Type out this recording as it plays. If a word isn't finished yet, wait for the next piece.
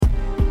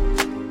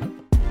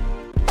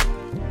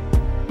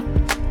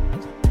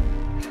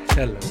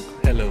Hello,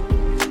 hello.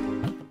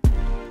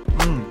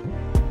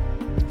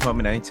 Well,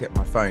 I need to get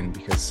my phone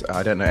because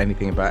I don't know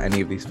anything about any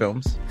of these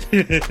films.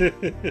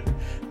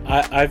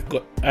 I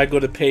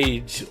got a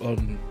page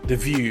on the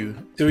View.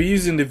 So we're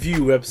using the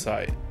View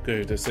website.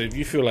 Good. So if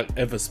you feel like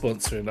ever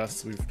sponsoring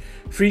us with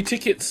free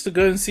tickets to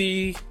go and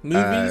see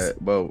movies,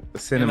 Well,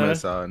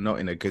 cinemas are not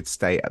in a good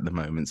state at the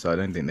moment, so I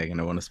don't think they're going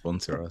to want to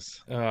sponsor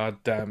us. oh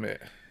damn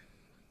it!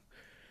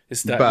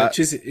 It's that But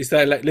electricity.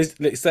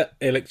 It's that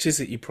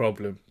electricity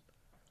problem.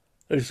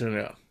 Isn't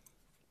it?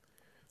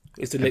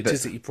 It's the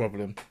electricity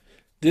problem.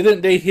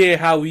 Didn't they hear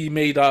how we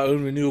made our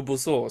own renewable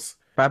source?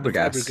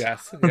 Fabregas.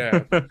 Yeah.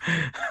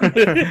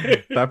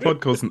 That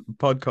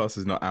podcast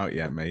is not out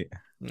yet, mate.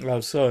 Oh,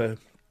 sorry.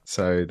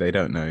 So they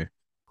don't know.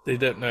 They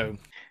don't know.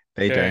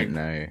 They don't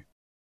know.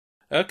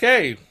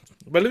 Okay,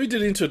 but let me do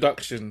the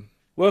introduction.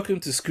 Welcome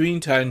to Screen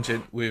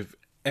Tangent with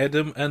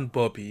Adam and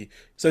Bobby.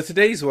 So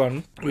today's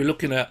one, we're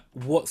looking at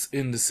what's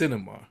in the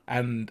cinema.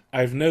 And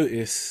I've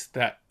noticed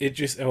that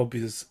Idris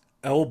Elba's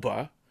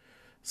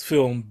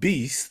film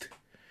Beast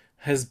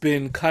has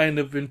been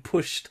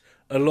pushed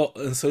a lot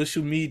on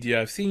social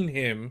media. I've seen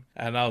him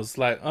and I was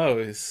like, oh,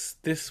 is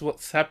this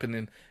what's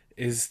happening?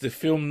 Is the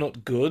film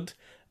not good?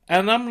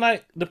 And I'm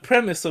like, the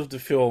premise of the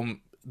film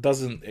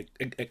doesn't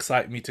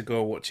excite me to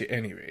go watch it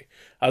anyway.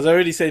 As I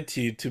already said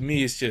to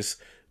me, it's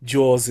just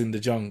Jaws in the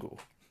jungle.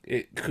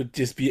 It could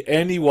just be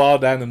any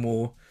wild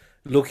animal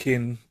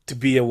looking to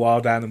be a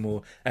wild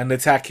animal and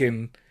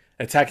attacking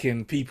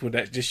people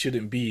that just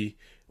shouldn't be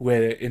where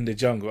they're in the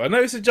jungle. I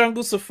know it's a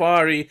jungle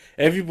safari,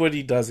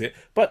 everybody does it,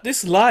 but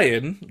this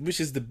lion, which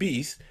is the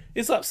beast,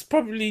 is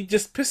probably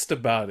just pissed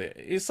about it.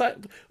 It's like,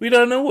 we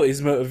don't know what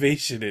his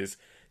motivation is.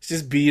 It's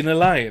just being a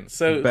lion.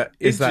 So, but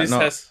is that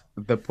not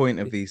the point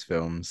of these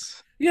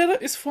films? Yeah,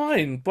 that is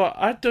fine, but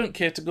I don't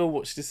care to go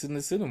watch this in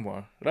the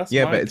cinema. That's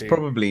but it's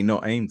probably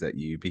not aimed at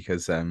you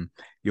because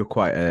you're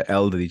quite an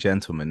elderly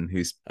gentleman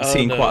who's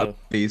seen quite a lot of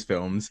these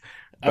films.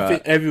 I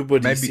think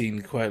everybody's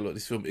seen quite a lot of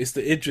this film. It's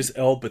the Idris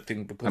Elba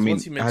thing, because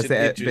once you mention has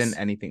there been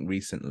anything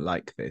recent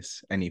like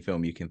this? Any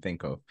film you can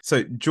think of?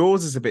 So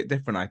Jaws is a bit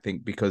different, I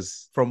think,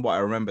 because from what I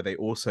remember, they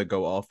also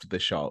go after the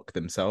shark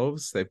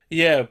themselves.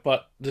 Yeah,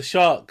 but the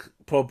shark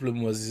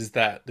problem is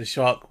that the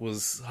shark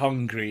was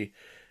hungry.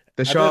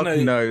 The shark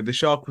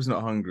was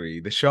not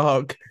hungry. The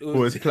shark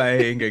was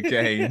playing a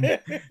game.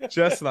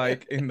 Just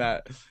like in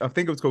that, I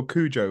think it was called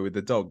Cujo with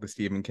the dog, the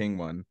Stephen King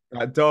one.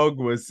 That dog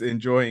was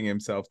enjoying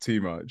himself too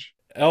much.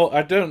 Oh,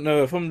 I don't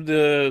know. From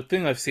the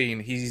thing I've seen,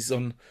 he's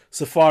on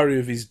safari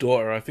with his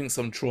daughter. I think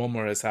some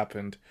trauma has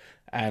happened.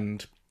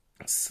 And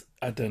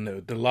I don't know,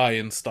 the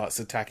lion starts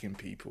attacking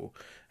people.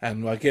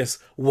 And I guess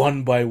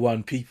one by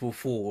one people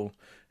fall.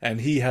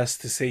 And he has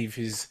to save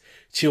his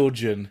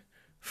children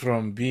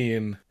from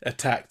being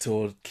attacked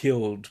or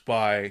killed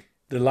by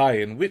the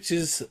lion, which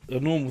is a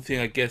normal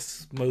thing I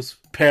guess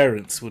most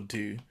parents would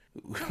do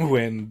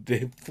when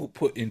they're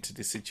put into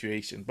this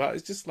situation. But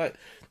it's just like,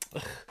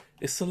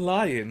 it's a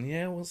lion,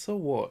 yeah, well, so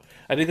what?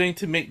 Are they going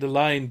to make the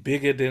lion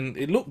bigger than...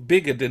 It looked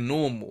bigger than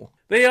normal.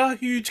 They are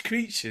huge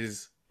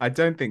creatures. I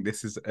don't think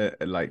this is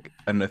like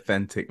an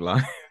authentic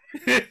lion.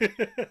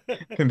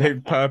 And they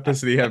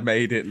purposely have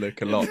made it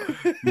look a lot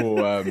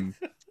more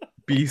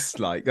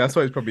beast-like. That's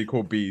why it's probably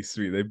called Beast.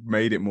 They've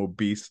made it more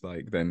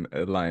beast-like than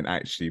a lion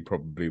actually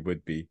probably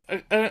would be.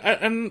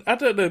 And I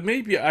don't know,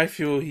 maybe I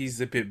feel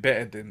he's a bit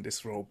better than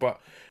this role,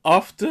 but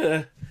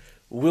after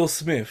Will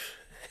Smith,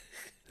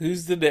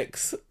 who's the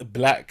next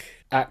black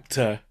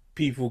actor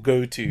people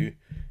go to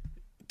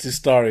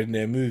star in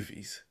their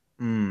movies?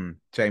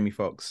 Jamie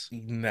Foxx.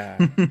 Nah,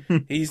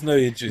 he's no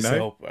Idris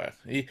Elba.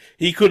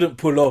 He couldn't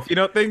pull off. You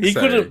don't think he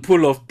so? couldn't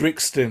pull off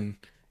Brixton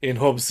in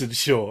Hobbs and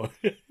Shaw.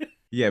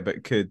 Yeah,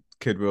 but could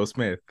Will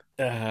Smith?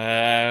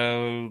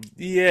 Yeah,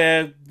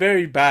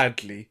 very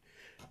badly.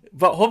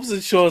 But Hobbs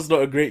and Shaw is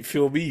not a great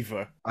film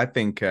either. I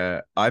think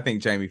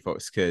Jamie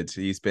Foxx could.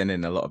 He's been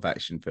in a lot of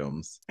action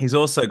films. He's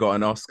also got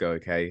an Oscar,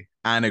 okay,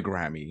 and a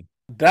Grammy.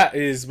 That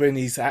is when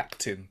he's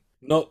acting,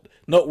 not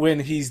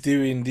when he's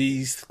doing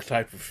these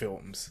type of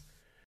films.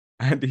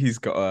 And he's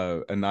got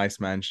a nice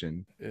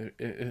mansion.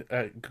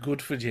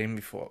 Good for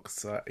Jamie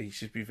Foxx. He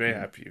should be very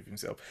happy with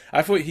himself.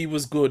 I thought he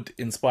was good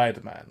in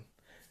Spider-Man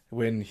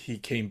when he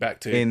came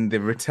back to the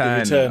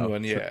Return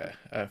one. Yeah,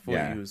 I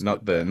thought he was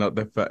not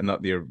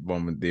the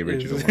one with the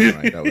original one.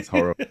 Right? That was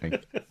horrible.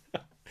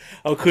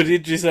 Oh, could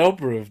Idris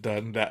Elba have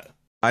done that?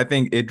 I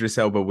think Idris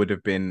Elba would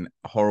have been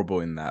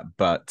horrible in that,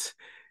 but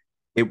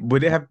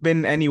would it have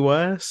been any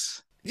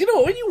worse? You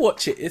know, when you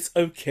watch it, it's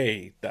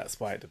okay, that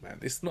Spider-Man.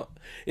 It's not...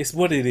 It's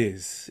what it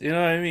is. You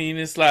know what I mean?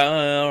 It's like,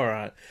 all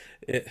right.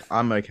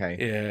 I'm okay.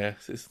 Yeah,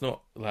 it's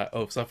not like,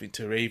 something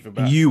to rave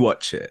about. You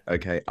watch it,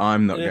 okay?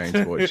 I'm not going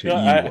to watch it.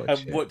 I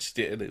watched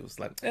it and it was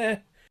like,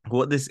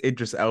 What, this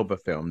Idris Elba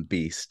film,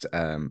 Beast,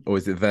 or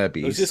is it The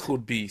Beast? It was just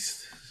called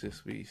Beast. It's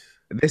just Beast.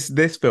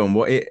 This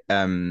film,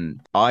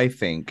 I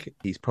think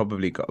he's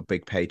probably got a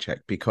big paycheck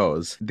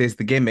because there's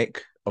the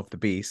gimmick of the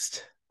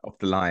beast, of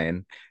the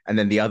lion, and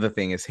then the other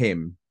thing is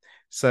him.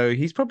 So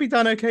he's probably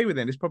done okay with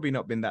it. It's probably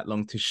not been that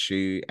long to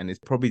shoot, and it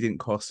probably didn't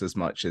cost as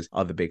much as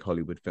other big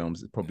Hollywood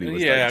films. It probably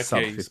was like Yeah,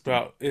 sub okay.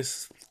 50.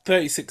 It's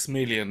 36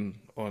 million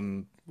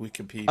on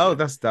Oh, Wikipedia.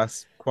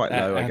 that's quite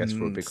low, I guess,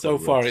 for a And big so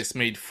far Hollywood. it's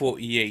made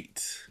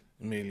 48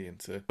 million.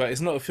 So, but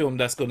it's not a film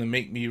that's going to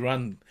make me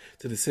run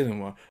to the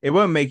cinema. It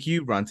won't make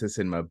you run to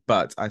cinema,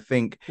 but I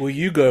think, Will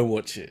you go and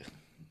watch it?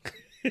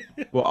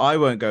 well, I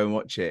won't go and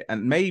watch it.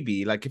 And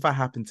maybe, like, if I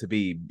happen to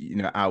be,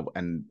 out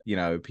and,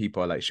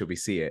 people are like, should we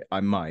see it?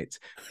 I might.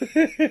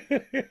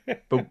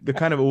 But the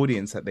kind of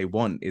audience that they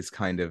want is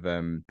kind of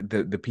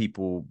the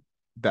people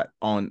that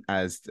aren't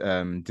as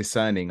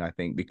discerning, I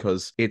think,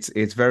 because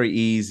it's very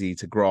easy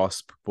to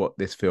grasp what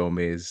this film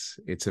is.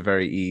 It's a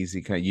very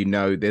easy kind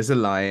of, there's a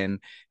lion,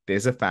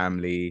 there's a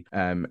family,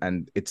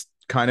 and it's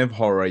kind of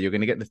horror. You're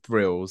going to get the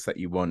thrills that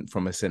you want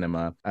from a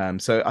cinema.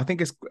 So I think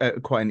it's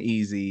quite an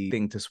easy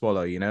thing to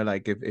swallow,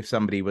 like if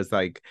somebody was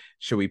like,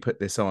 should we put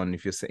this on?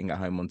 If you're sitting at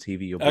home on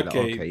TV, you'll be like, Okay,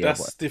 okay, yeah,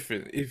 that's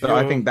different. If but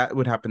I you're think that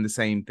would happen the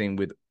same thing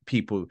with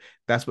people.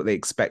 That's what they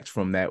expect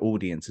from their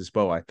audience as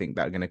well. I think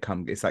that are going to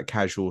come. It's like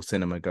casual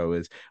cinema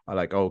goers are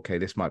like, oh, okay,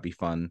 this might be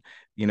fun.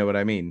 You know what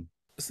I mean?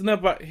 so no,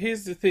 but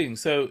here's the thing.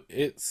 So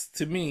it's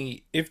to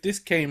me, if this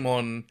came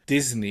on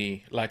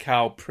Disney, like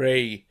how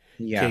Prey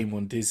Yeah. came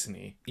on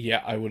Disney,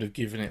 yeah, I would have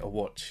given it a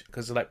watch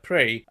because like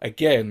Prey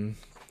again.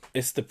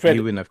 It's the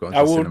You Predator. wouldn't have gone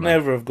I to would cinema.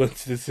 never have gone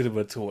to the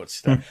cinema to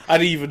watch that. I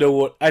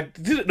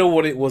didn't know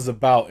what it was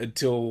about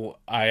until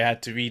I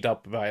had to read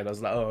up about it. I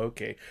was like, oh,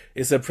 okay,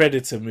 it's a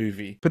Predator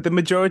movie. But the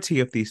majority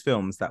of these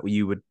films that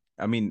you would,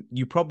 I mean,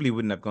 you probably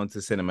wouldn't have gone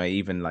to cinema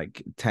even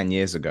like 10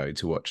 years ago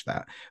to watch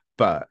that.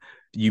 But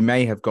you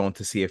may have gone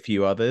to see a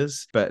few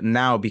others. But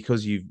now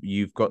because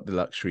you've got the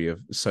luxury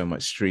of so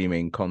much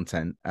streaming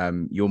content,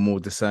 you're more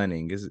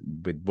discerning is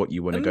with what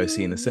you want to go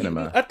see in the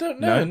cinema. I don't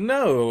know. No?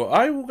 No,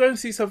 I will go and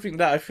see something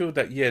that I feel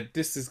that yeah,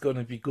 this is going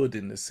to be good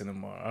in the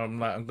cinema. I'm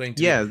going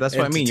to be Yeah, that's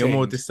what I mean. You're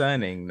more entertained.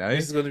 discerning, no?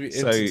 This is going to be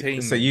So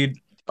entertainment. you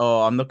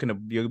oh, I'm not gonna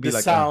you'll be The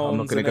like, oh, I'm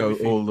not sounds gonna and go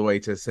all everything. the way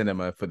to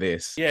cinema for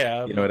this.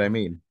 Yeah, You know what I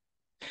mean?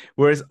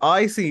 Whereas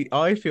I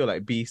feel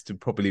like Beast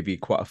would probably be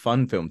quite a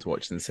fun film to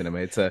watch in the cinema.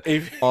 It's a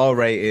if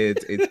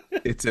R-rated,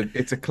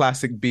 it's a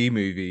classic B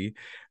movie.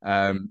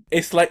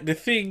 it's like the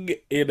thing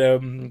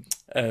in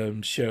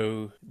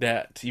show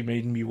that you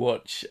made me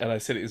watch, and I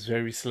said it was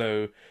very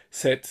slow,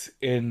 set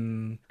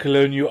in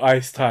colonial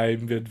ice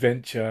time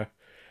adventure.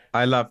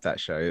 I love that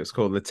show. It's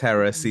called The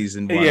Terror,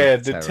 season one of Yeah, The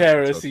the Terror we're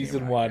Terror talking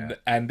season about, yeah. one,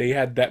 and they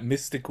had that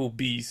mystical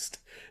beast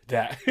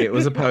that It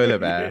was a polar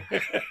bear.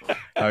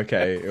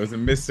 Okay, it was a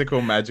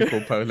mystical,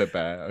 magical polar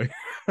bear.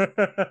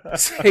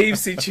 same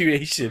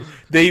situation.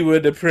 They were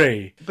the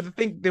prey. But the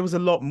thing, there was a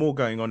lot more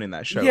going on in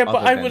that show Yeah, but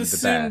other I would than the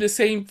assume bear. the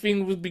same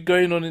thing would be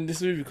going on in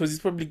this movie because he's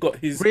probably got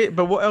his.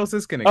 But what else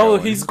is going to Oh, go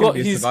on? This he's is going to got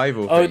be a his.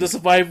 survival Oh, the thing.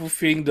 survival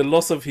thing, the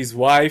loss of his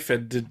wife,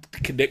 and the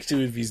connection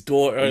with his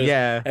daughter,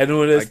 Yeah, and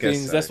all I those guess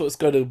things. so. That's what's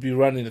going to be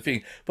running the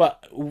thing.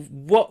 But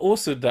what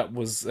also that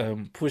was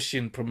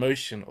pushing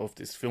promotion of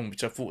this film,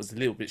 which I thought was a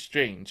little bit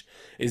strange,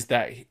 is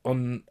that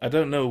on I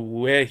don't know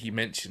where he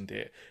mentioned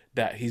it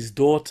that his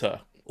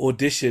daughter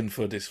auditioned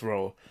for this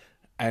role,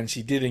 and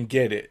she didn't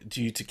get it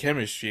due to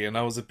chemistry, and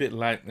I was a bit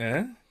like,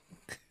 eh.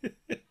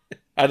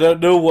 I don't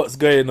know what's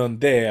going on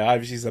there.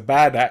 Either she's a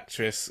bad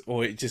actress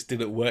or it just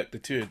didn't work, the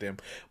two of them.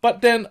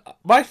 But then,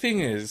 my thing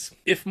is,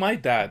 if my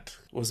dad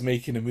was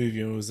making a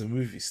movie and was a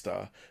movie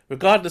star,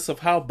 regardless of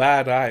how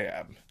bad I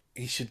am,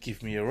 he should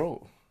give me a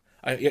role.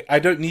 I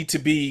don't need to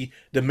be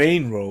the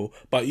main role,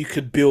 but you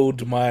could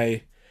build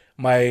my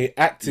Yeah,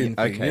 acting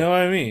thing. You okay. know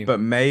what I mean? But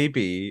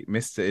maybe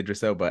Mr.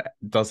 Idris Elba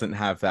doesn't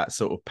have that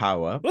sort of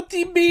power. What do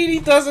you mean he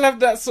doesn't have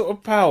that sort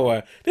of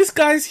power? This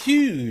guy's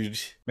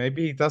huge.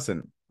 Maybe he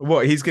doesn't.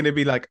 What, he's going to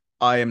be like,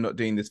 I am not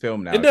doing this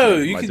film now if you No,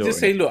 don't put you my can daughter just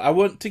in say, it. "Look, I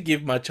want to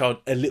give my child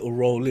a little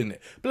role in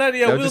it." Bloody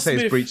hell, They'll Will just say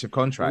it's Smith. breach of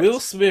Will contract.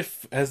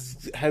 Smith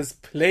has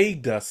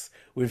plagued us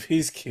with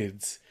his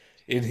kids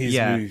in his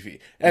Yeah, movie,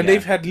 and yeah.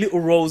 they've had little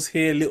roles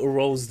here, little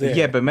roles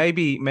Yeah, there. but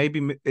maybe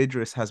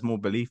Idris has more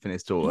belief in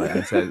his daughter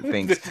and so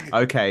thinks,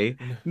 okay,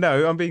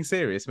 no, I'm being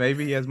serious.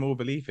 Maybe he has more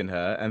belief in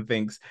her and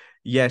thinks,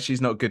 yeah,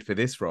 she's not good for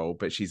this role,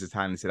 but she's a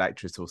talented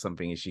actress or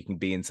something, and she can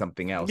be in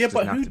something else. Yeah, Doesn't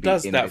but have who to be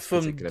does in that? this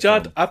From particular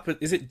Judd film. Apatow,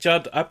 is it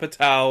Judd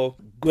Apatow,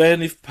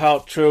 Gwyneth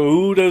Paltrow,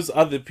 all those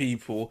other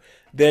people?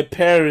 Their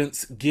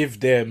parents give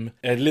them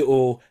a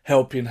little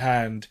helping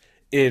hand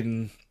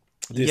in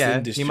this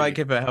Yeah, he might industry.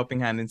 give her a helping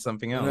hand in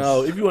something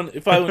No, else.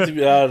 if I want to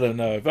be, I don't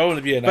know. If I want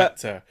to be an But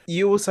actor,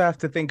 you also have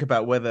to think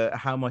about whether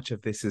how much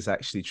of this is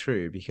actually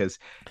true, because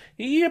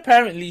he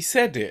apparently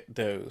said it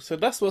though, so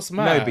that's what's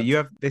no, but mad. you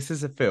have this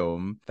is a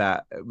film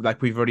that,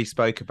 like we've already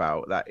spoke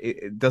about, that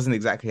it doesn't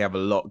exactly have a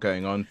lot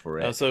going on for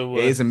it. So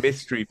It is a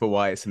mystery for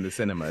why it's in the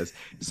cinemas.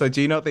 So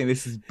do you not think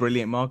this is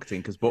brilliant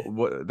marketing? Because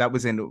what that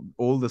was in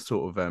all the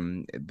sort of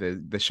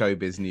the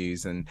showbiz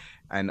news and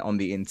on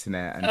the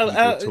internet and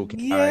people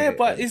talking about yeah, it.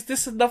 but is the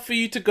just enough for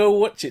you to go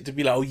watch it to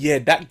be like, oh yeah,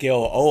 that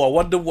girl. Oh, I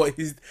wonder what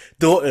his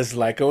daughter's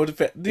like. I wonder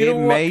if you know It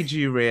what? made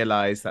you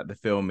realize that the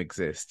film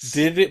exists.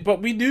 Did it?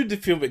 But we knew the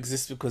film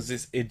exists because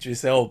it's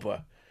Idris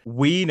Elba.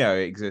 We know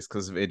it exists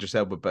because of Idris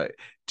Elba, but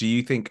do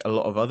you think a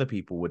lot of other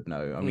people would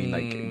know? I mean,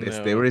 like this,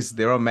 No.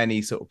 there are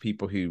many sort of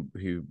people who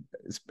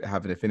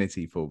have an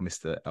affinity for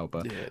Mr.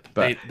 Elba, Yeah,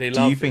 but they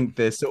do you love think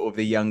him. the sort of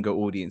the younger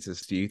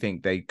audiences, do you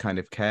think they kind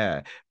of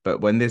care?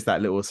 But when there's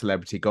that little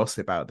celebrity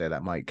gossip out there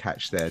that might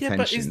catch their Yeah,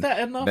 but is attention,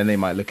 that then they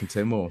might enough? look into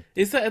it more.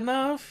 Is that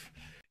enough?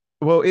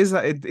 Well, is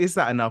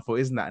that enough or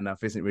isn't that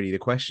enough? Isn't really the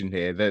question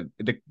here. The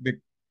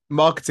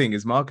marketing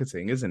is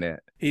marketing, isn't it?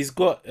 He's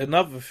got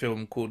another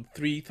film called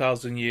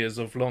 3,000 Years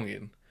of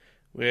Longing,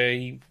 where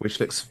he Which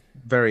looks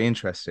very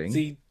interesting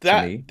see to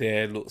that me.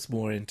 there looks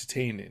more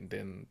entertaining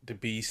than the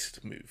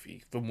Beast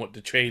movie from what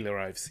the trailer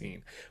I've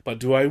seen. But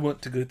do I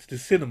want to go to the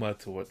cinema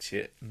to watch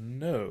it?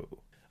 No.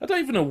 I don't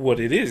even know what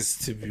it is,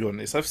 to be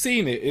honest. I've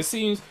seen it. It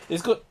seems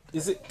it's got.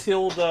 Is it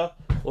Tilda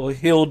or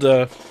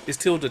Hilda? It's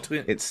Tilda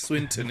It's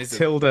Swinton, isn't it?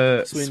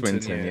 Tilda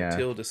Swinton, Swinton, yeah, yeah.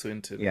 Tilda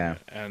Swinton, Yeah.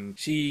 and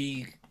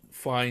she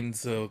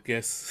finds, I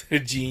guess, a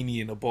genie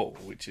in a bottle,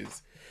 which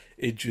is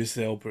Idris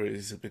Elba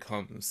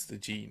becomes the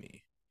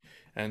genie,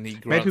 and he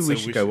Maybe grants we her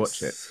should go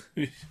watch it.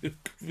 wishes.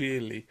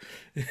 Really?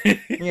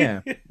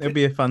 Yeah, it'll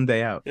be a fun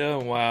day out. Oh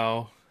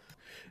wow!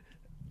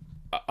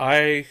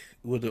 I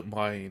wouldn't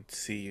mind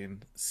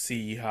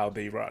see how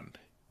they run.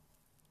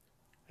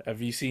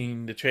 Have you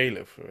seen the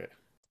trailer for it?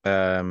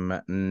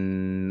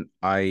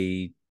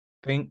 I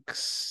think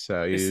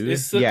so.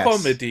 It's a Yes.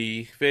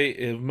 comedy,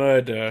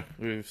 murder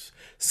with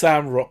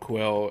Sam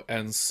Rockwell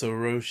and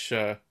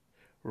Saoirse.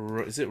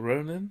 Is it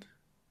Ronan?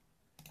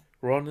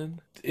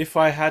 Ronan? If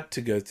I had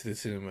to go to the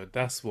cinema,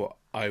 that's what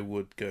I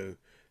would go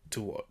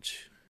to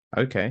watch.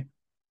 Okay.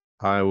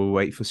 I will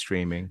wait for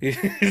streaming.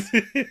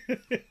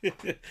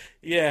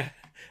 Yeah.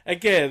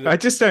 Again, I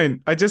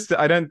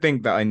don't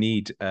think that I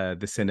need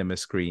the cinema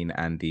screen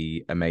and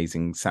the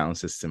amazing sound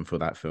system for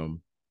that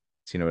film.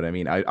 Do you know what I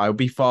mean? I'll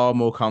be far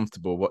more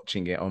comfortable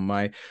watching it on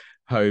my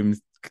home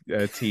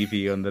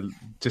TV on the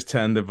just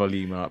turn the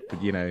volume up,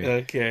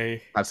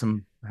 okay. have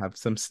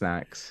some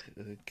snacks.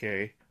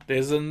 Okay.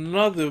 There's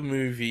another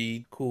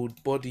movie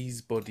called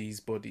Bodies, Bodies,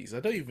 Bodies. I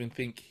don't even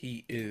think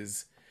he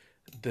is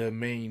the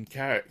main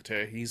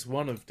character. He's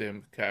one of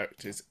them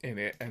characters in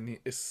it, and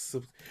it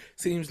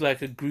seems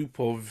like a group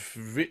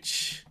of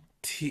rich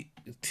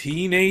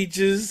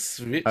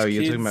teenagers, Oh, rich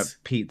you're talking about kids.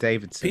 Pete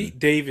Davidson. Pete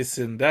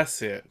Davidson,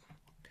 that's it.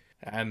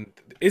 And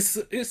it's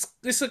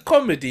a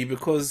comedy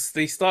because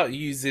they start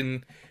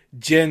using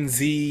Gen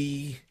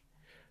Z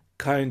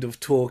kind of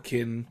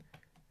talking.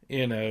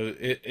 You know,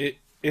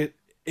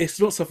 it's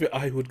not something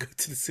I would go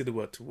to the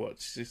cinema to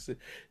watch. It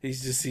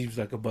just seems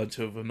like a bunch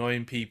of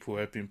annoying people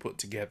have been put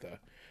together,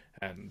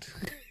 and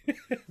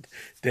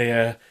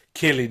they're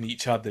killing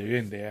each other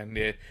in there. And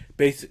they're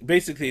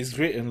basically it's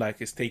written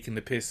like it's taking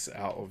the piss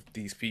out of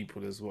these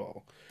people as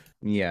well.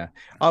 Yeah,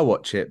 I'll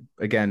watch it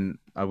again.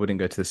 I wouldn't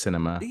go to the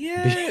cinema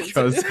Yeah.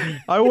 because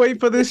I wait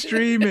for the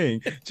streaming.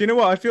 Do you know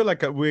what? I feel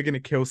like we're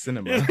gonna kill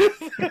cinema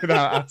with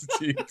our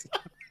attitude.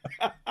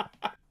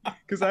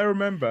 Because I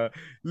remember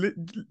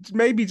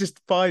maybe just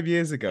 5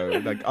 years ago,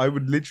 like I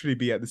would literally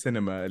be at the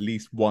cinema at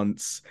least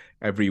once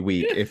every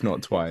week, if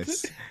not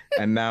twice.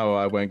 And now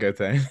I won't go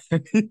to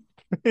anything.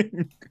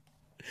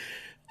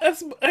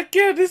 That's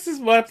again. This is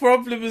my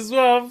problem as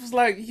well. I was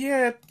like,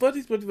 yeah, but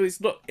it's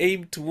not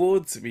aimed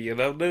towards me,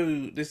 and I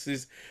know this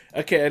is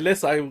okay.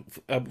 Unless I'm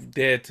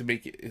there to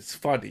make it's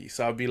funny,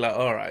 so I'll be like,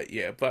 all right,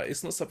 yeah. But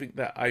it's not something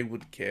that I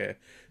would care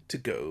to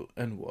go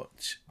and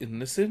watch in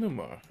the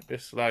cinema.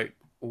 It's like,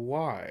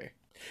 why?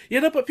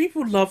 Yeah, no, but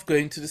people love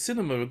going to the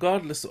cinema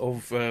regardless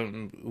of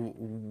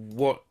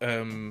what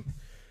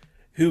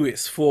who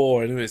it's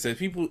for and who it's.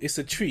 People, it's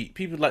a treat.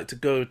 People like to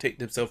go take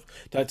themselves,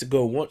 like to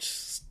go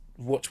watch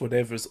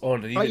whatever's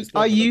on, and even I it's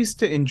I not gonna. used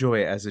to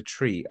enjoy it as a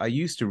treat. I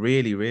used to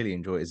really really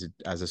enjoy it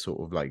as a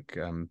sort of like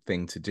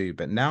thing to do.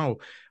 But now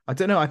I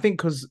don't know. I think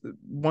because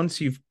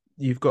once you've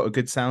got a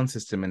good sound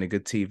system and a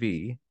good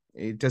TV,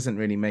 it doesn't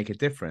really make a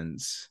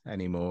difference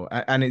anymore.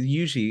 And it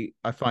usually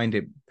I find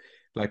it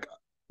like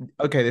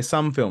okay, there's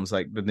some films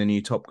like the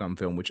new Top Gun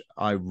film which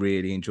I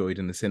really enjoyed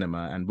in the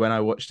cinema, and when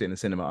I watched it in the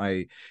cinema,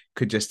 I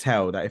could just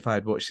tell that if I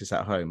had watched this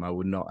at home, I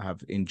would not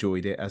have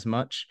enjoyed it as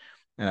much,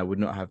 and I would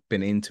not have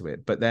been into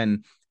it. But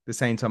then at the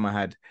same time, I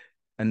had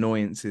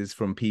annoyances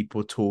from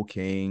people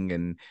talking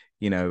and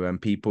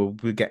and people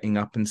were getting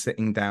up and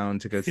sitting down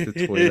to go to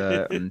the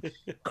toilet and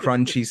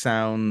crunchy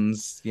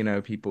sounds,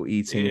 people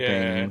eating Yeah,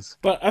 things.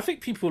 but I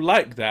think people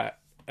like that.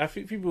 I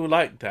think people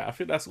like that. I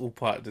think that's all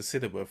part of the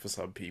cinema for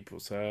some people.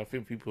 So I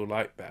think people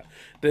like that.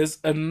 There's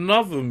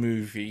another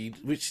movie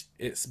which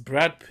it's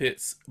Brad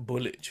Pitt's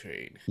Bullet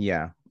Train.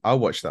 Yeah, I'll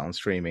watch that on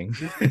streaming.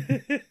 Do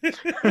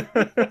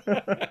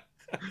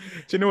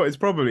you know what? It's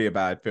probably a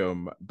bad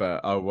film,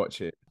 but I'll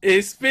watch it.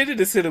 It's been in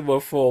the cinema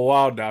for a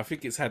while now. I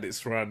think it's had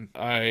its run.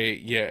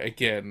 Yeah,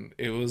 again,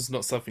 it was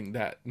not something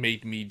that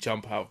made me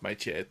jump out of my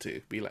chair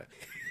to be like,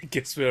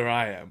 Guess where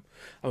I am?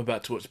 I'm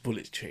about to watch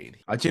Bullet Train.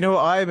 Do you know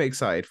what I'm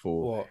excited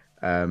for? What?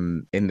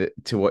 In the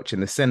to watch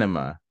in the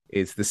cinema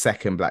is the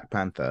second Black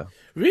Panther.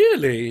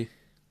 Really?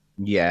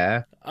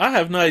 Yeah, I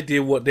have no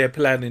idea what they're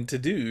planning to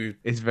do.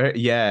 it's very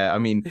yeah. I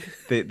mean,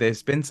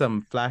 there's been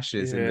some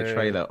flashes in the Yeah.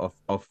 trailer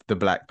of the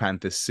Black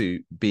Panther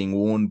suit being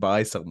worn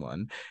by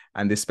someone,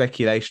 and there's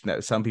speculation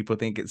that some people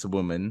think it's a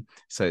woman,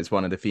 so it's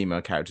one of the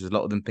female characters. A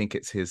lot of them think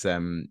it's his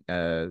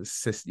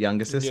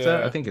younger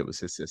sister. I Yeah. think it was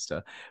his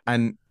sister,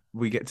 and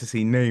we get to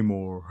see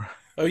Namor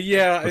Oh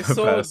yeah, for I the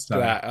saw first time.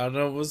 that and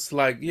I was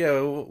like, yeah,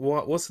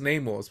 what's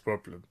Namor's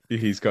problem?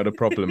 He's got a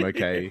problem,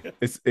 okay?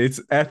 It's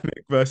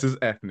ethnic versus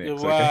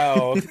ethnics, okay?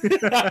 Wow.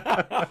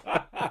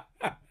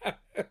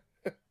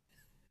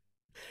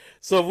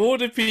 So of all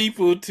the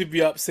people to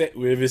be upset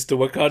with is the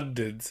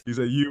Wakandans. He's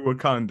like, you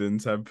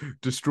Wakandans have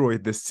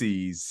destroyed the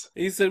seas.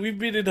 He said, we've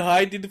been in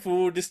hiding for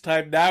all this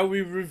time. Now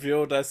we've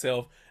revealed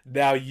ourselves.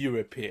 Now you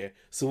appear.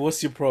 So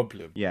what's your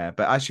problem? Yeah,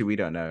 but actually we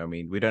don't know. I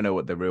mean, we don't know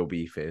what the real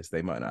beef is.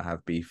 They might not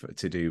have beef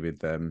to do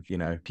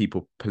with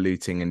people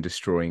polluting and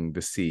destroying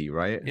the sea,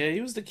 right? Yeah, he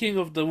was the king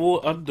of the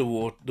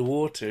underwater, the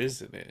water,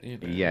 isn't it? You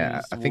know, Yeah,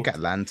 he's the I think water.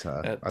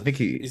 Atlanta. I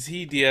think Is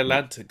he the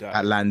Atlanta guy?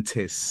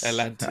 Atlantis boy.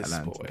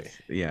 Atlantis.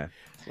 Yeah.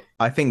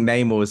 I think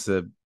Namor's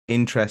a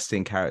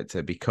interesting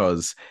character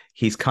because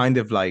he's kind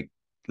of like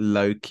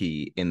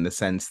Loki in the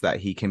sense that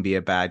he can be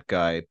a bad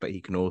guy, but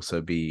he can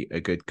also be a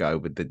good guy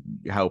with the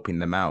helping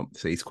them out.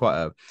 So he's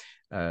quite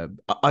a.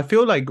 I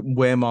feel like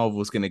where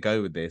Marvel's going to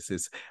go with this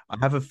is, I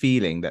have a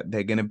feeling that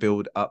they're going to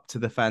build up to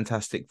the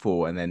Fantastic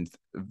Four, and then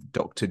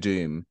Doctor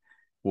Doom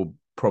will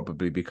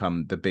probably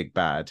become the big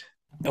bad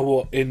And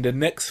what in the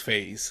next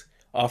phase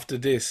after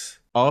this?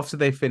 after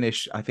they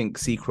finish. I think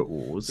Secret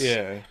Wars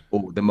Yeah,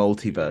 or the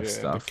multiverse yeah,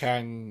 stuff.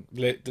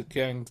 The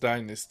Kang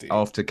dynasty.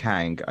 After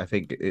Kang, I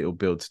think it'll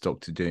build to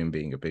Doctor Doom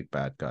being a big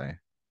bad guy.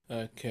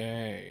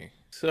 Okay.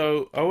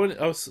 So I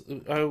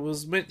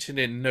was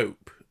mentioning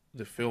Nope,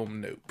 the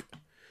film Nope.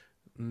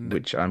 Nope.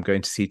 Which I'm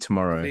going to see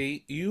tomorrow.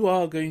 See, you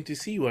are going to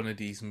see one of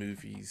these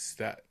movies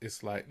that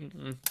is like,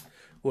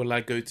 will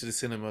I go to the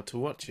cinema to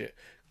watch it?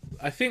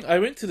 I think I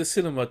went to the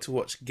cinema to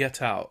watch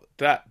Get Out.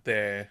 That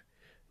there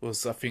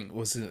was, I think,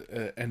 was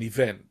an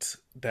event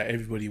that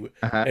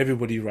Uh-huh.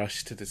 everybody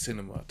rushed to the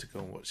cinema to go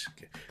and watch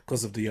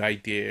because of the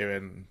idea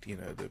and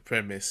the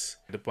premise,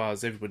 the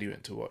bars. Everybody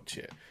went to watch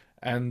it,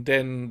 and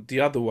then the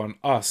other one,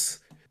 Us.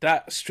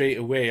 That straight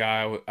away,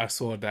 I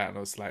saw that and I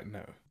was like,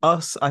 no.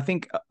 I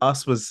think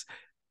Us was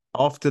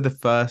after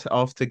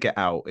Get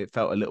Out, it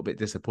felt a little bit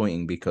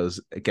disappointing because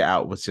Get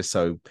Out was just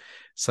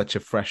such a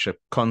fresher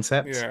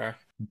concept. Yeah.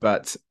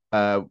 But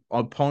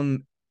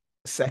upon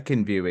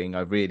second viewing,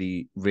 I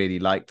really, really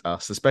liked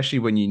Us, especially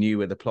when you knew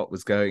where the plot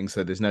was going,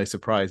 so there's no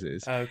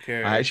surprises. I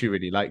Okay. actually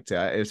really liked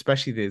it,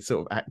 especially the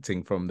sort of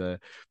acting from the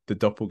I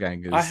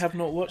doppelgangers. have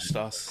not watched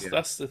Us. Yeah.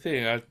 That's the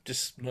thing. I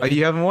just Oh, not.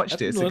 you haven't watched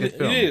I'm it? It's a not. good Yeah,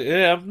 film.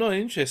 yeah. I'm not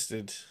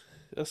interested.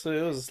 That's what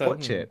it was. It's like,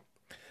 Watch it.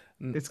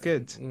 It's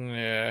good.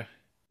 Yeah.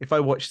 If I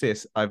watch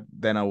this, I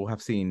will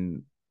have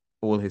seen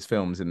all his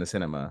films in the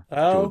cinema.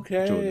 Jordan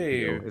Okay,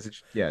 Peele. Is it?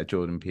 Yeah,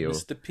 Jordan Peele.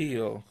 Mr.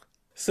 Peel.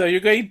 So you're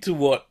going to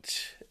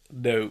watch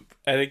Nope,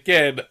 and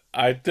again,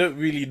 I don't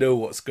really know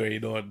what's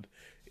going on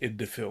in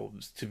the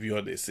films. To be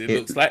honest, it It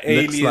looks like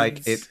looks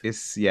like it aliens.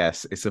 is,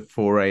 yes, it's a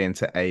foray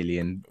into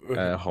alien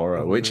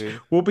horror, which Okay.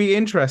 will be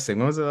interesting.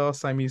 When was the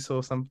last time you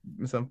saw some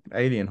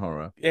alien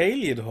horror?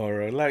 Alien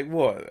horror, like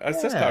what? I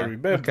just can't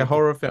Yeah, like remember. a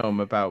horror film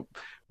about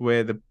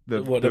where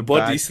What, the the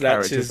body bad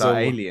characters snatchers are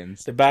or what?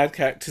 aliens. The bad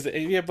characters?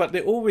 Yeah, but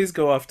they always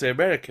go after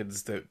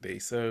Americans, don't they?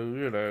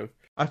 So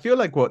I feel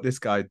like what this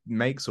guy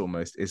makes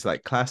almost is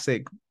like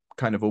classic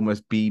kind of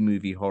almost B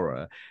movie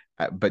horror,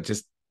 but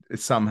just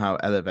somehow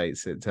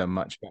elevates it to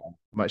much better,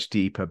 much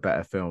deeper,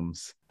 better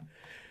films.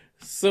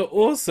 So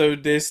also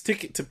there's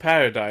Ticket to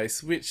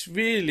Paradise, which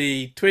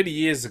really 20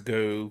 years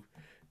ago,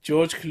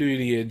 George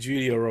Clooney and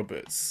Julia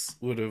Roberts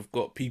would have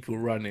got people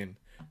running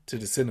to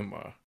the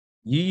cinema.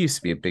 You used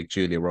to be a big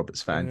Julia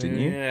Roberts fan, didn't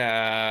you?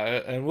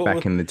 Yeah, and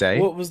Back in the day,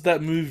 what was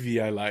that movie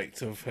I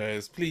liked of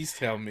hers? Please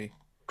tell me.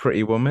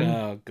 Pretty Woman.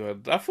 Oh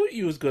God, I thought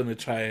you was gonna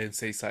try and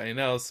say something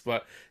else,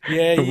 but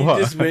yeah, you What?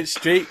 just went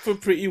straight for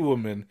Pretty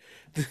Woman.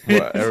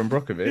 What? Aaron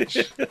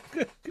Brockovich?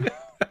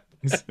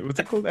 What's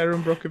it called?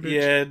 Aaron Brockovich?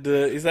 Yeah,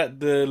 is that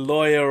the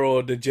lawyer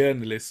or the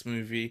journalist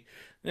movie?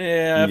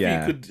 Yeah,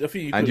 Yeah. I think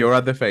you And could. your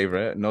other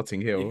favorite,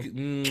 Notting Hill.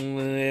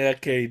 Yeah,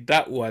 okay,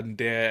 that one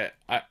there,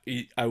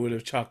 I would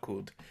have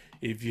chuckled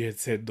if you had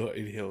said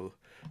Notting Hill,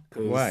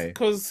 Why?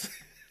 because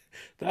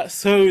that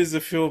so is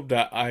a film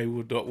that I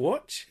would not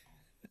watch.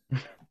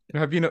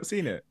 Have you not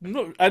seen it?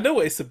 No, I know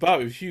what it's about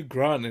with Hugh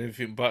Grant and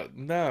everything, but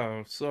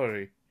no,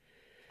 sorry.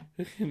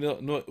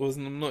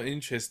 I'm not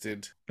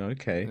interested.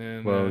 Okay.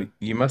 And Well,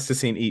 you must have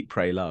seen Eat,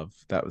 Pray, Love.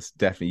 That was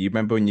definitely. You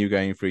remember when you were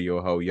going through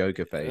your whole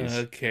yoga phase?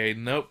 okay,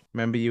 nope.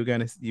 Remember you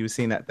were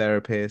seeing that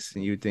therapist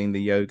and you were doing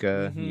the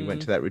yoga and you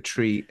went Hmm. to that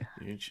retreat.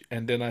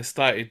 And then I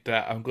started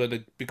that I'm going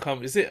to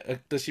become.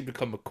 Does she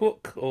become a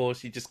cook, or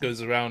she just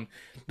goes around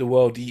the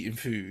world eating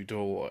food,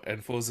 or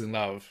and falls in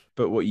love?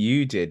 But what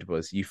you did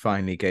was you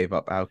finally gave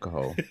up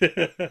alcohol.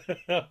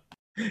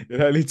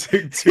 It only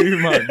took 2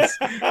 months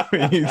for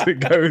you to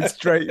go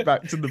straight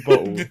back to the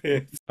bottle.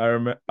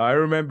 I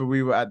remember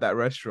we were at that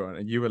restaurant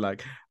and you were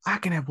like, I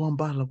can have one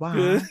bottle of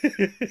wine.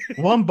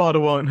 One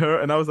bottle won't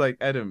hurt. And I was like,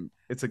 Adam,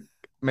 it's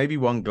maybe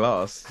one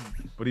glass.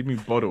 What do you mean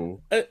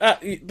bottle?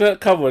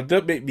 Come on,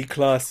 don't make me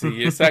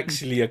classy. It's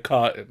actually a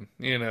carton.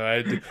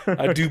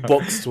 I do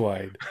boxed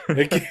wine.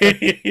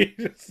 Okay,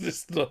 it's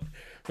just not.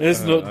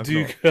 Let's not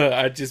do.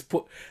 I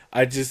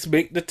just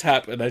make the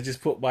tap and I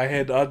just put my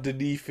head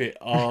underneath it.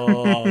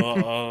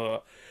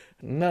 Oh,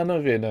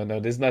 no.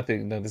 There's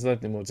nothing. No, there's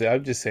nothing more to say.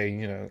 I'm just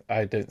saying,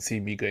 I don't see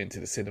me going to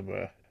the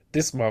cinema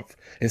this month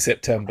in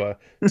September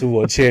to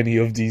watch any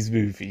of these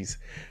movies.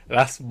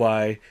 That's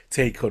my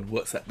take on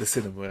what's at the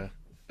cinema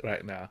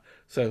right now.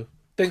 So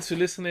thanks for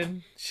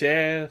listening.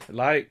 Share,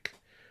 like.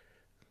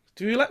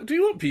 Do you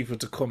want people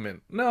to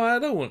comment? No, I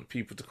don't want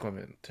people to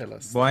comment. Tell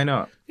us. Why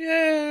not?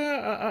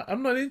 Yeah,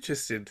 I'm not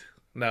interested.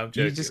 No, I'm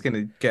joking. You're just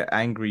gonna get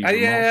angry remarks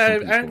Yeah, from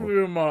people angry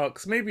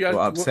remarks. Maybe or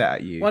upset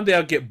at you. One day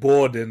I'll get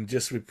bored and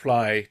just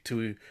reply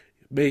to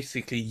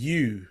basically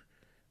you,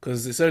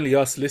 because it's only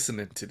us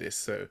listening to this.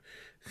 So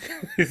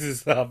this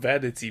is our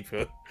vanity,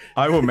 bro.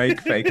 I will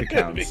make fake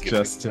accounts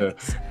just to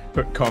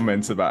put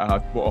comments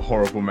about what a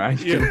horrible man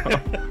you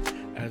are.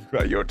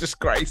 Like, you're a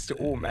disgrace to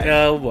all men.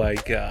 Oh my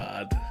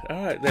god.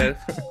 Alright then.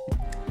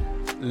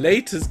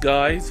 Laters,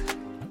 guys.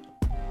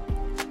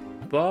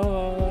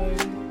 Bye.